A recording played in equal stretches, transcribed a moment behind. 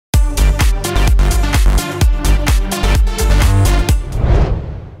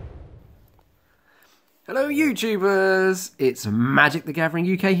Hello YouTubers, it's Magic the Gathering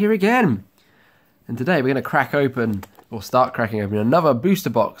UK here again. And today we're going to crack open, or start cracking open, another booster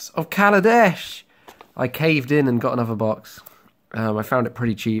box of Kaladesh. I caved in and got another box. I found it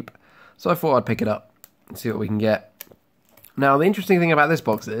pretty cheap, so I thought I'd pick it up and see what we can get. Now the interesting thing about this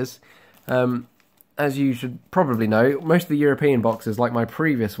box is, as you should probably know, most of the European boxes, like my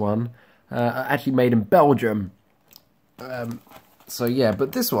previous one, are actually made in Belgium. So yeah,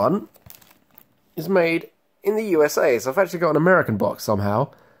 but this one is made in the USA, so I've actually got an American box somehow.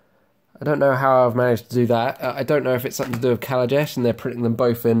 I don't know how I've managed to do that. I don't know if it's something to do with Kaladesh and they're printing them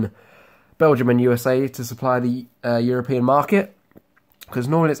both in Belgium and USA to supply the European market, because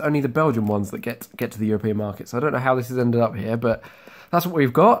normally it's only the Belgian ones that get to the European market. So I don't know how this has ended up here, but that's what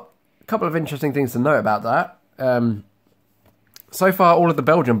we've got. A couple of interesting things to note about that. So far, all of the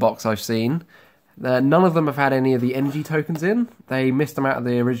Belgian box I've seen, none of them have had any of the energy tokens in. They missed them out of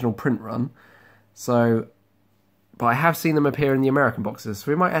the original print run. So, but I have seen them appear in the American boxes, so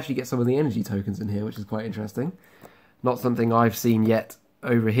we might actually get some of the energy tokens in here, which is quite interesting. Not something I've seen yet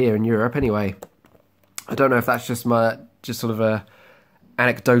over here in Europe, anyway. I don't know if that's just sort of a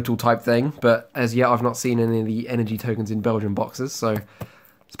anecdotal type thing, but as yet I've not seen any of the energy tokens in Belgian boxes, so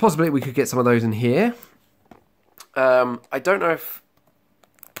it's a possibility we could get some of those in here. I don't know if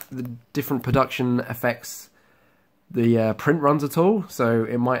the different production affects the print runs at all, so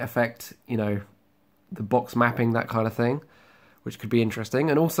it might affect, you know, the box mapping, that kind of thing, which could be interesting.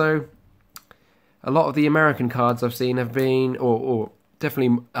 And also, a lot of the American cards I've seen have been, or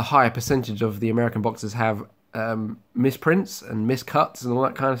definitely a higher percentage of the American boxes have misprints and miscuts and all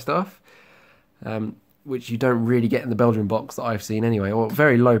that kind of stuff, which you don't really get in the Belgian box that I've seen anyway, or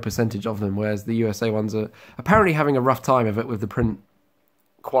very low percentage of them, whereas the USA ones are apparently having a rough time of it with the print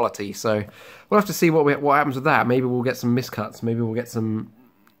quality. So we'll have to see what happens with that. Maybe we'll get some miscuts, maybe we'll get some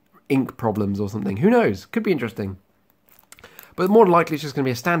ink problems or something. Who knows? Could be interesting. But more than likely it's just going to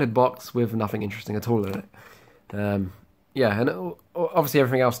be a standard box with nothing interesting at all in it. Yeah, and obviously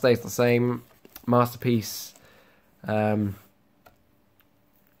everything else stays the same. Masterpiece, what's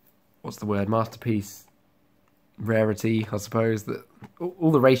the word? Masterpiece rarity, I suppose. That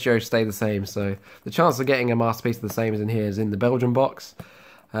all the ratios stay the same, so the chance of getting a masterpiece the same as in here is in the Belgian box.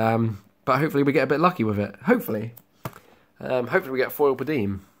 But hopefully we get a bit lucky with it. Hopefully. Hopefully we get a foil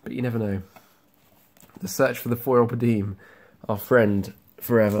Padeem, but you never know. The search for the foil Padeem, our friend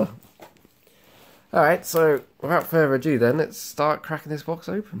forever. Alright, so without further ado then, let's start cracking this box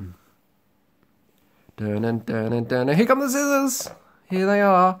open. Dun, dun, dun, dun. Here come the scissors! Here they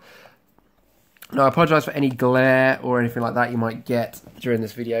are. Now I apologise for any glare or anything like that you might get during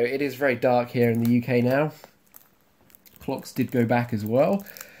this video. It is very dark here in the UK now. Clocks did go back as well.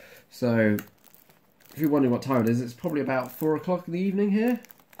 So if you're wondering what time it is, it's probably about 4 o'clock in the evening here.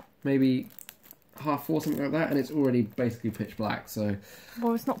 Maybe 4:30, something like that, and it's already basically pitch black, so...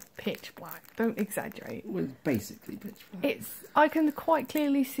 Well, it's not pitch black, don't exaggerate. Well, it's basically pitch black. I can quite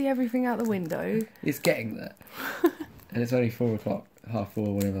clearly see everything out the window. It's getting there. And it's only 4 o'clock,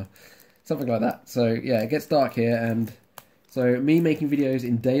 4:30, whatever. Something like that. So, yeah, it gets dark here, and so me making videos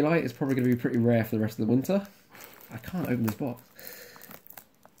in daylight is probably going to be pretty rare for the rest of the winter. I can't open this box.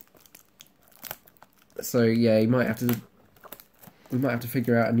 So yeah, we might have to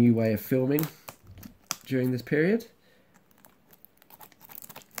figure out a new way of filming during this period.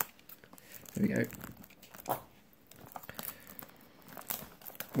 There we go.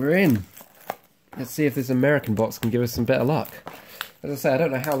 We're in. Let's see if this American box can give us some better luck. As I say, I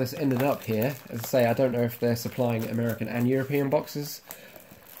don't know how this ended up here. As I say, I don't know if they're supplying American and European boxes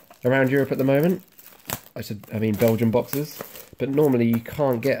around Europe at the moment. I mean Belgian boxes. But normally you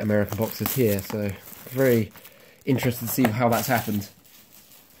can't get American boxes here, so very interested to see how that's happened.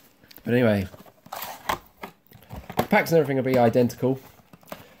 But anyway, the packs and everything will be identical.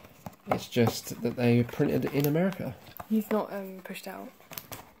 It's just that they printed in America. He's not pushed out.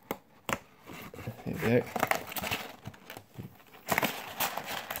 Here we go.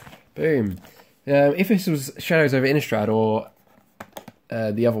 Boom. If this was Shadows over Innistrad or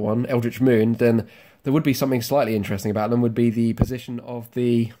the other one, Eldritch Moon, then there would be something slightly interesting about them. Would be the position of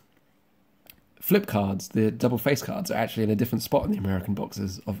the flip cards. The double face cards are actually in a different spot in the American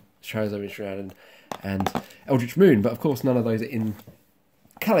boxes of Shadows over Innistrad and Eldritch Moon. But of course none of those are in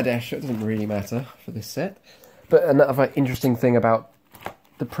Kaladesh, so it doesn't really matter for this set. But another interesting thing about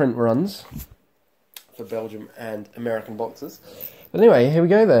the print runs for Belgium and American boxes. But anyway, here we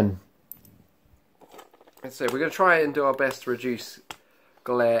go then. So we're going to try and do our best to reduce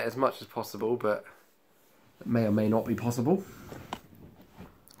glare as much as possible, but it may or may not be possible.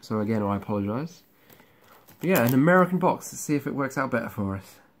 So again, I apologise. But yeah, an American box. Let's see if it works out better for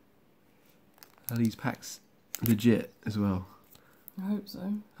us. Are these packs legit as well? I hope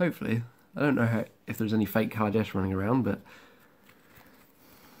so. Hopefully. I don't know if there's any fake Kaladesh running around, but...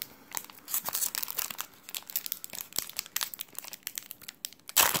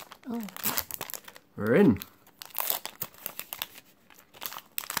 Oh. We're in.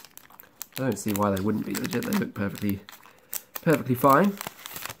 I don't see why they wouldn't be legit. They look perfectly fine.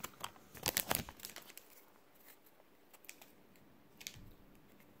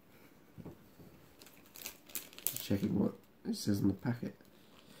 Just checking what it says in the packet.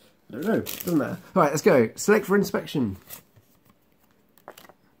 I don't know. Doesn't matter. All right, let's go. Select for inspection.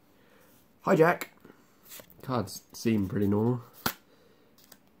 Hijack. Cards seem pretty normal.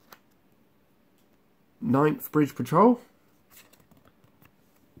 9th Bridge Patrol.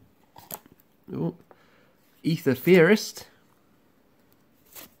 Ooh. Ether Theorist.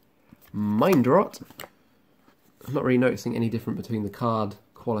 Mind Rot. I'm not really noticing any different between the card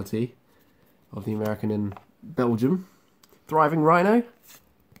quality of the American and Belgium. Thriving Rhino.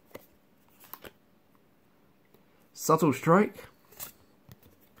 Subtle Strike.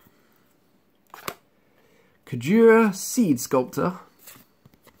 Kajura Seed Sculptor.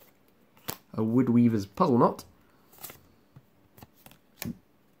 A Woodweaver's Puzzle Knot.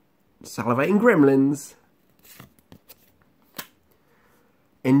 Salivating Gremlins.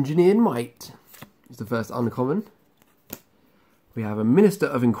 Engineered Might is the first uncommon. We have a Minister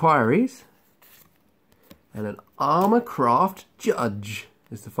of Inquiries. And an Armorcraft Judge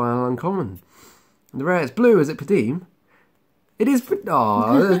is the final uncommon. And the rare is blue. Is it Padim? It is.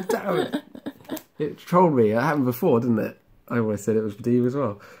 Oh, damn it. It trolled me. It happened before, didn't it? I always said it was Padim as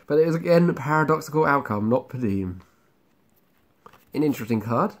well. But it was again a paradoxical outcome, not Padim. An interesting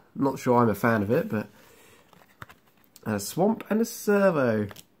card. Not sure I'm a fan of it, but... a Swamp and a Servo.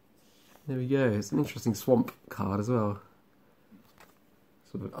 There we go. It's an interesting swamp card as well.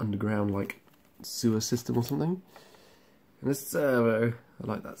 Sort of underground, like, sewer system or something. And a Servo. I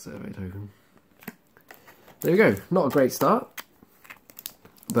like that Servo token. There we go. Not a great start.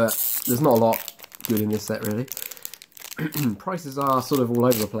 But there's not a lot good in this set, really. Prices are sort of all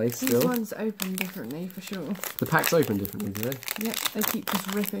over the place still. These ones open differently, for sure. The packs open differently, do they? Yep, they keep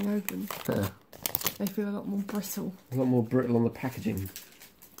just ripping open. Yeah. They feel a lot more brittle. A lot more brittle on the packaging.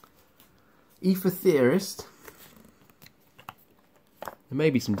 Ether Theorist. There may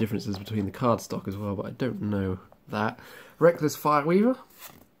be some differences between the card stock as well, but I don't know that. Reckless Fireweaver.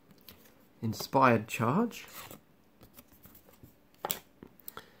 Inspired Charge.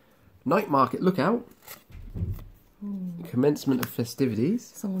 Night Market Lookout. Ooh. Commencement of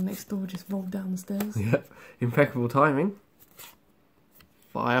Festivities. Someone next door just rolled down the stairs. Yep. Impeccable Timing.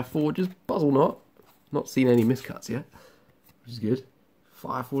 Fireforger's Puzzle Knot. Not seen any miscuts yet, which is good.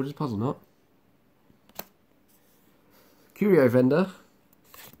 Fireforger's Puzzle Knot. Curio Vendor.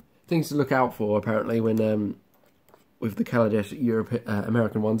 Things to look out for apparently when with the Kaladesh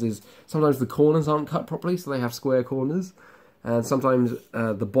American ones is sometimes the corners aren't cut properly, so they have square corners, and sometimes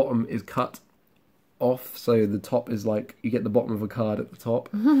the bottom is cut off, so the top is like you get the bottom of a card at the top.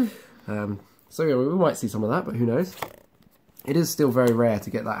 So yeah, we might see some of that, but who knows? It is still very rare to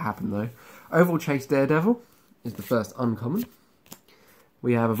get that happen though. Oval Chase Daredevil is the first uncommon.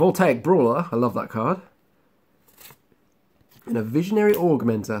 We have a Voltaic Brawler. I love that card. And a Visionary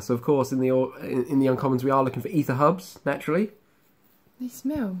Augmenter. So of course in the uncommons we are looking for Ether Hubs naturally. They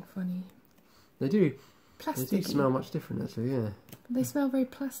smell funny. They do. Plasticky. They do smell much different actually. Yeah. They smell very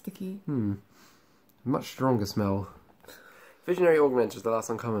plasticky. Much stronger smell. Visionary Augmenter is the last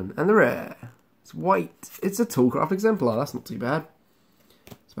uncommon. And the rare. It's white. It's a Toolcraft Exemplar. That's not too bad.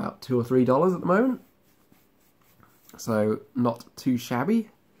 It's about $2 or $3 at the moment. So, not too shabby.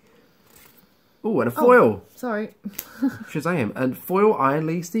 Oh, and a foil. Oh, sorry. Shazam. And foil Iron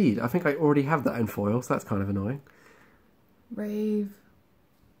League Steed. I think I already have that in foil, so that's kind of annoying. Rave.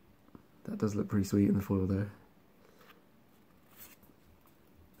 That does look pretty sweet in the foil, though.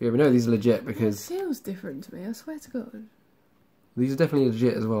 But yeah, we know these are legit because... It feels different to me, I swear to God. These are definitely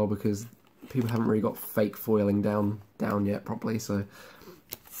legit as well because people haven't really got fake foiling down yet properly, so...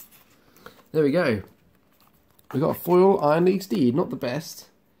 There we go. We got a foil Iron League Steed, not the best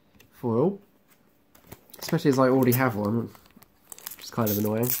foil. Especially as I already have one, which is kind of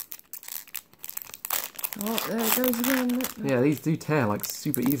annoying. Oh, there it goes again. Yeah, these do tear like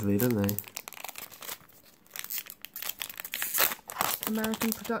super easily, don't they?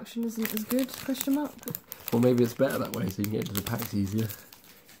 American production isn't as good, question mark? Or maybe it's better that way so you can get into the packs easier.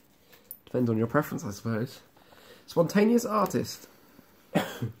 Depends on your preference, I suppose. Spontaneous Artist.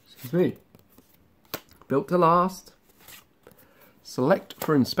 Excuse me. Built to Last. Select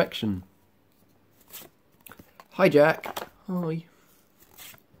for Inspection. Hijack. Hi.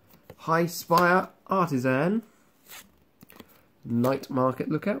 High Spire Artisan, Night Market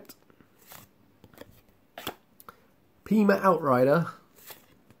Lookout, Pima Outrider,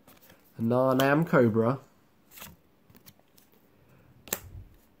 Narnam Cobra,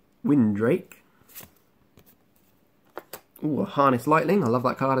 Windrake, ooh, a Harness Lightning, I love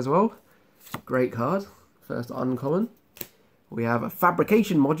that card as well, great card, first uncommon. We have a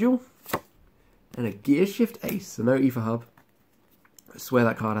Fabrication Module, and a Gear Shift Ace, so no Ether Hub. I swear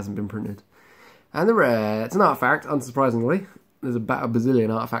that card hasn't been printed. And the rare, it's an artifact, unsurprisingly. There's about a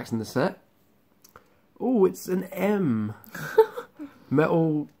bazillion artifacts in the set. Oh, it's an M.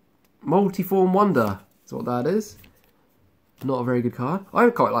 Metal Multiform Wonder. That's what that is. Not a very good card. I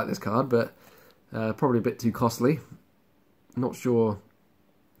quite like this card, but probably a bit too costly. Not sure.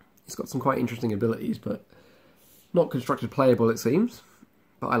 It's got some quite interesting abilities, but not constructed playable, it seems.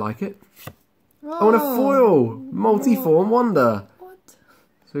 But I like it. Oh, and a foil! Multiform Wonder. What?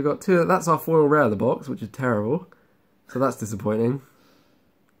 So we've got two. That's our foil rare of the box, which is terrible. So that's disappointing.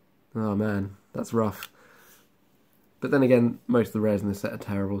 Oh man, that's rough. But then again, most of the rares in this set are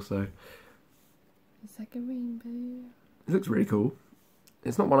terrible, so... It's like a rainbow. It looks really cool.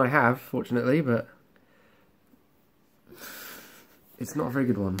 It's not one I have, fortunately, but... it's not a very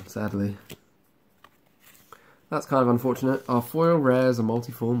good one, sadly. That's kind of unfortunate. Our foil rares a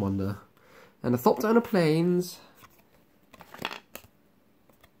Multiform Wonder. And a Thoptona Plains.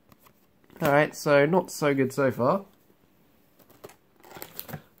 Alright, so not so good so far.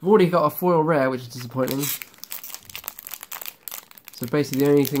 We've already got a foil rare, which is disappointing. So basically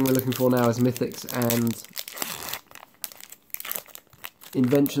the only thing we're looking for now is mythics and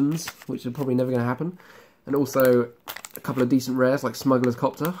inventions, which are probably never going to happen. And also a couple of decent rares like Smuggler's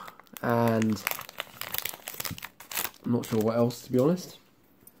Copter, and I'm not sure what else, to be honest.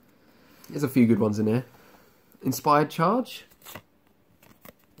 There's a few good ones in here. Inspired Charge.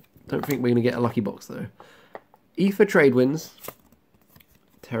 Don't think we're going to get a lucky box though. Ether Tradewinds.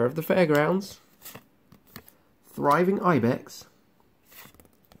 Terror of the Fairgrounds. Thriving Ibex.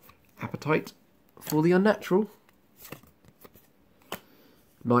 Appetite for the Unnatural.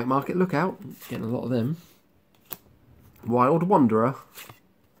 Night Market Lookout. Getting a lot of them. Wild Wanderer.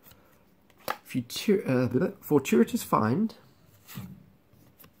 Fortuitous Find.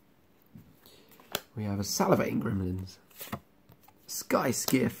 We have a Salivating Gremlins. Sky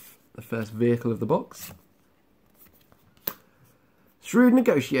Skiff, the first vehicle of the box. Shrewd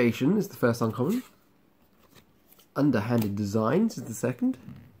Negotiation is the first uncommon. Underhanded Designs is the second.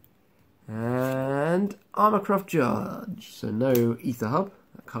 And Armorcraft Judge. So no Ether Hub.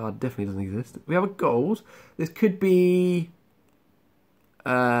 That card definitely doesn't exist. We have a gold. This could be...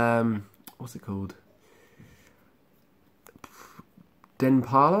 what's it called?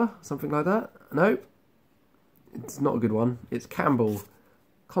 Denpala? Something like that? Nope. It's not a good one. It's Campbell.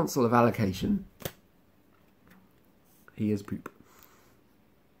 Consul of Allocation. He is poop.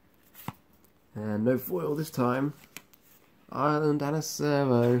 And no foil this time. Ireland and a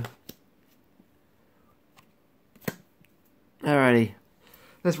servo. Alrighty.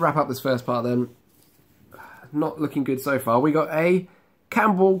 Let's wrap up this first part then. Not looking good so far. We got a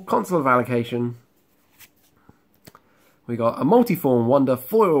Campbell Consul of Allocation. We got a Multiform Wonder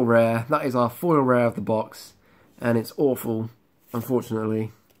foil rare. That is our foil rare of the box. And it's awful,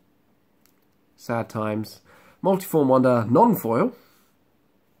 unfortunately. Sad times. Multiform Wonder non-foil.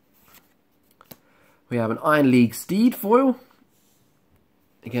 We have an Iron League Steed foil.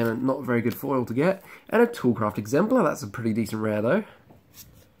 Again, not a very good foil to get. And a Toolcraft Exemplar. That's a pretty decent rare though.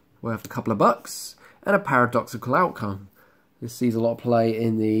 Worth a couple of bucks. And a Paradoxical Outcome. This sees a lot of play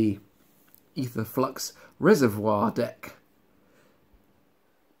in the Ether Flux Reservoir deck.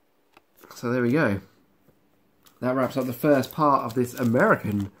 So there we go. That wraps up the first part of this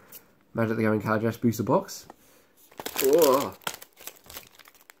American Magic the Gathering Kaladesh booster box. Whoa.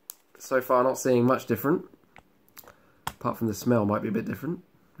 So far not seeing much different. Apart from the smell might be a bit different,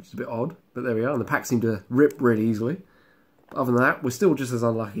 which is a bit odd. But there we are, and the packs seem to rip really easily. But other than that, we're still just as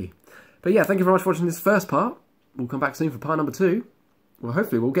unlucky. But yeah, thank you very much for watching this first part. We'll come back soon for part number 2. Well,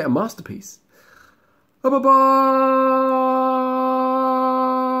 hopefully we'll get a masterpiece. Bye-bye!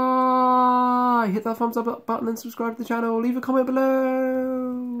 Hit that thumbs up button and subscribe to the channel. Leave a comment below.